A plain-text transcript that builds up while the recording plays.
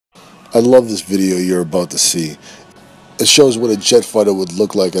I love this video you're about to see. It shows what a jet fighter would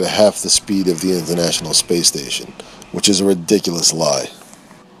look like at half the speed of the International Space Station, which is a ridiculous lie.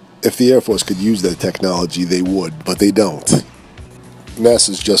 If the Air Force could use that technology, they would, but they don't.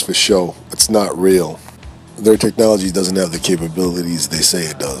 NASA's just for show. It's not real. Their technology doesn't have the capabilities they say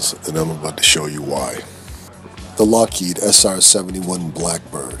it does, and I'm about to show you why. The Lockheed SR-71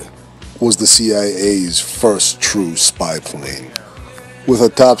 Blackbird was the CIA's first true spy plane. With a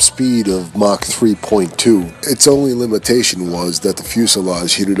top speed of Mach 3.2, its only limitation was that the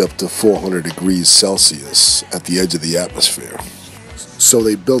fuselage heated up to 400 degrees Celsius at the edge of the atmosphere. So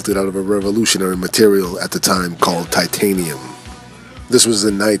they built it out of a revolutionary material at the time called titanium. This was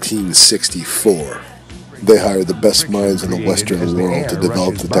in 1964. They hired the best minds in the Western world to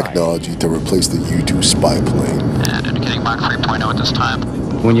develop the technology to replace the U-2 spy plane. And indicating Mach 3.0 at this time.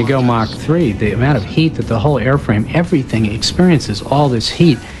 When you go Mach 3, the amount of heat that the whole airframe, everything experiences all this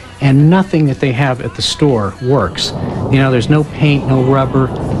heat, and nothing that they have at the store works. You know, there's no paint, no rubber,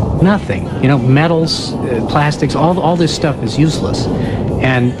 nothing. You know, metals, plastics, all this stuff is useless.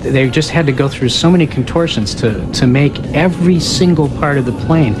 And they just had to go through so many contortions to make every single part of the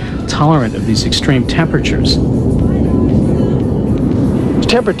plane tolerant of these extreme temperatures.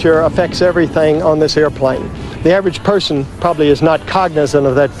 Temperature affects everything on this airplane. The average person probably is not cognizant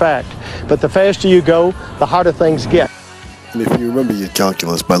of that fact, but the faster you go, the harder things get. And if you remember your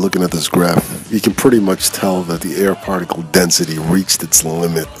calculus by looking at this graph, you can pretty much tell that the air particle density reached its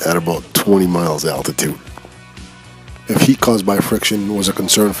limit at about 20 miles altitude. If heat caused by friction was a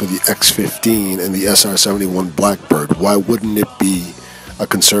concern for the X-15 and the SR-71 Blackbird, why wouldn't it be a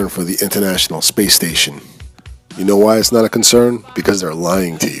concern for the International Space Station? You know why it's not a concern? Because they're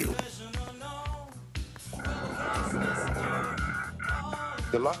lying to you.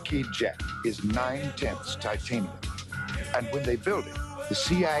 The Lockheed jet is 9/10 titanium. And when they build it, the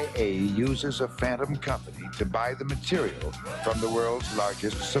CIA uses a FINEM company to buy the material from the world's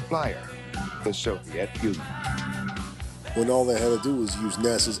largest supplier, the Soviet Union. When all they had to do was use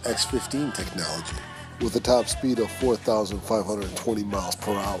NASA's X-15 technology, with a top speed of 4,520 miles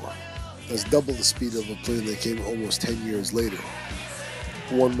per hour. That's double the speed of a plane that came almost 10 years later.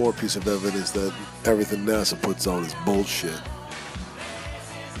 One more piece of evidence that everything NASA puts out is bullshit.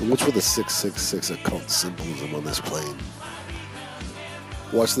 And what's with the 666 occult symbolism on this plane?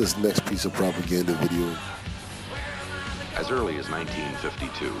 Watch this next piece of propaganda video. As early as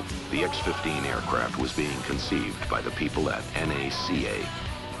 1952, the X-15 aircraft was being conceived by the people at NACA.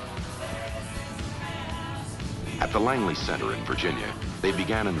 At the Langley Center in Virginia, they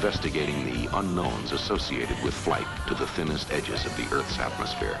began investigating the unknowns associated with flight to the thinnest edges of the Earth's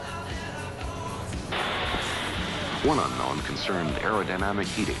atmosphere. One unknown concerned aerodynamic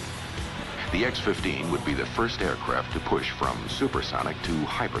heating. The X-15 would be the first aircraft to push from supersonic to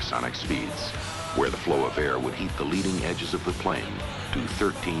hypersonic speeds, where the flow of air would heat the leading edges of the plane to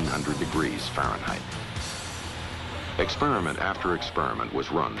 1,300 degrees Fahrenheit. Experiment after experiment was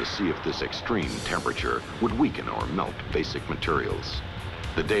run to see if this extreme temperature would weaken or melt basic materials.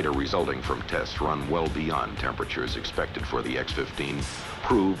 The data resulting from tests run well beyond temperatures expected for the X-15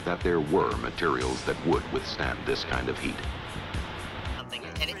 proved that there were materials that would withstand this kind of heat.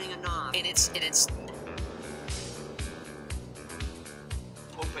 And it's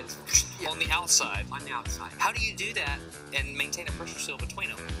opens on the outside. On the outside. How do you do that and maintain a pressure seal between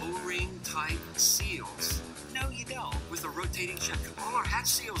them? O-ring type seals. No, you don't. With a rotating shaft. All our hatch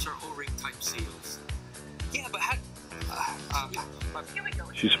seals are O-ring type seals. Yeah, but how?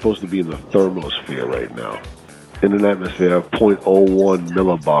 She's supposed to be in the thermosphere right now, in an atmosphere of 0.01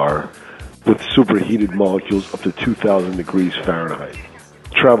 millibar, with superheated molecules up to 2,000 degrees Fahrenheit,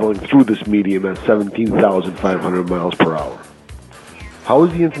 traveling through this medium at 17,500 miles per hour. How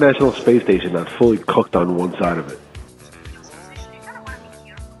is the International Space Station not fully cooked on one side of it?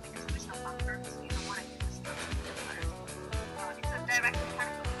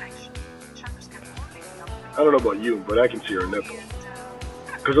 I don't know about you, but I can see her nipple.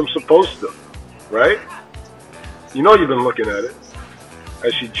 Because I'm supposed to, right? You know you've been looking at it.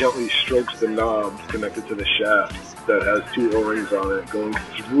 As she gently strokes the knob connected to the shaft that has two O-rings on it going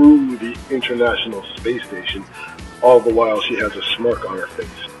through the International Space Station, all the while she has a smirk on her face.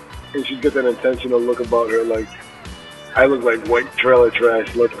 And she's got that intentional look about her like, I look like white trailer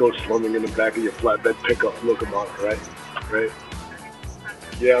trash, let's go slumming in the back of your flatbed pickup look about her, right? Right?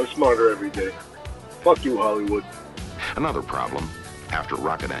 Yeah, I'm smarter every day. Fuck you, Hollywood. Another problem, after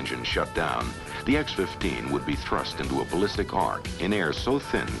rocket engines shut down, the X-15 would be thrust into a ballistic arc in air so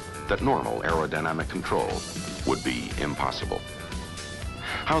thin that normal aerodynamic control would be impossible.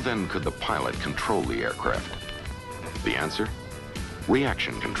 How then could the pilot control the aircraft? The answer?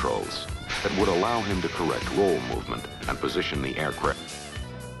 reaction controls that would allow him to correct roll movement and position the aircraft.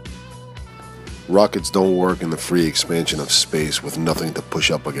 Rockets don't work in the free expansion of space with nothing to push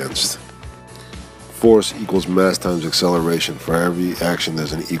up against. Force equals mass times acceleration. For every action,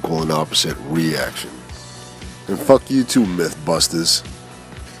 there's an equal and opposite reaction. And fuck you too, Mythbusters.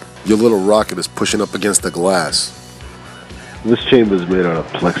 Your little rocket is pushing up against the glass. This chamber is made out of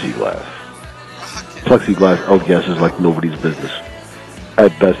plexiglass. Plexiglass outgasses like nobody's business.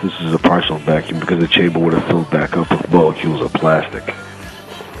 At best, this is a partial vacuum because the chamber would have filled back up with molecules of plastic.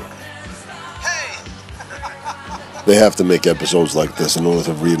 They have to make episodes like this in order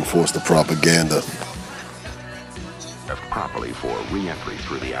to reinforce the propaganda. Properly for re-entry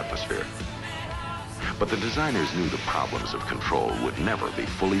through the atmosphere. But the designers knew the problems of control would never be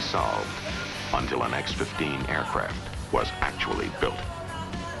fully solved until an X-15 aircraft was actually built.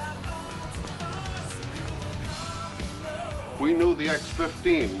 We knew the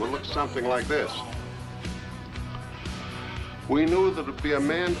X-15 would look something like this. We knew that it would be a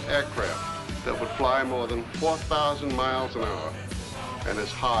manned aircraft that would fly more than 4,000 miles an hour and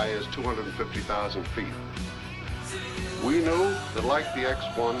as high as 250,000 feet. We knew that like the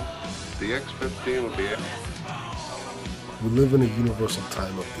X-1, the X-15 would be... We live in a universal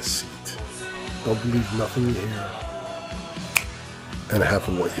time of deceit. Don't believe nothing you hear and half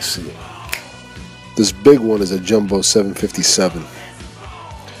of what you see. This big one is a Jumbo 757.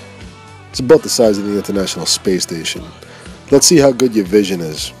 It's about the size of the International Space Station. Let's see how good your vision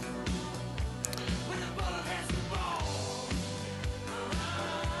is.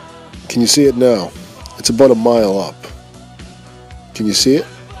 Can you see it now? It's about a mile up. Can you see it?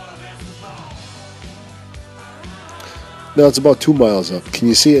 Now it's about 2 miles up. Can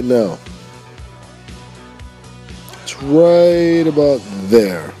you see it now? It's right about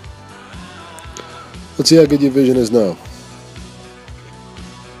there. Let's see how good your vision is now.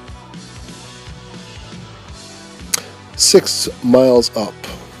 Six miles up.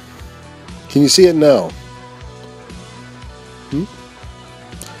 Can you see it now?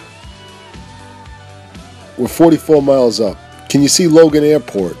 We're 44 miles up. Can you see Logan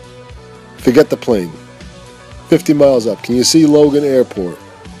Airport? Forget the plane. 50 miles up. Can you see Logan Airport?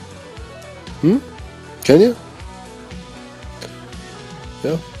 Can you?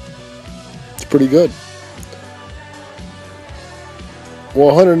 Yeah. It's pretty good. We're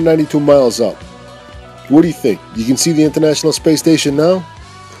 192 miles up. What do you think? You can see the International Space Station now?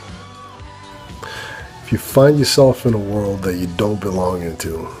 If you find yourself in a world that you don't belong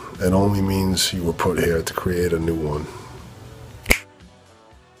into, it only means you were put here to create a new one.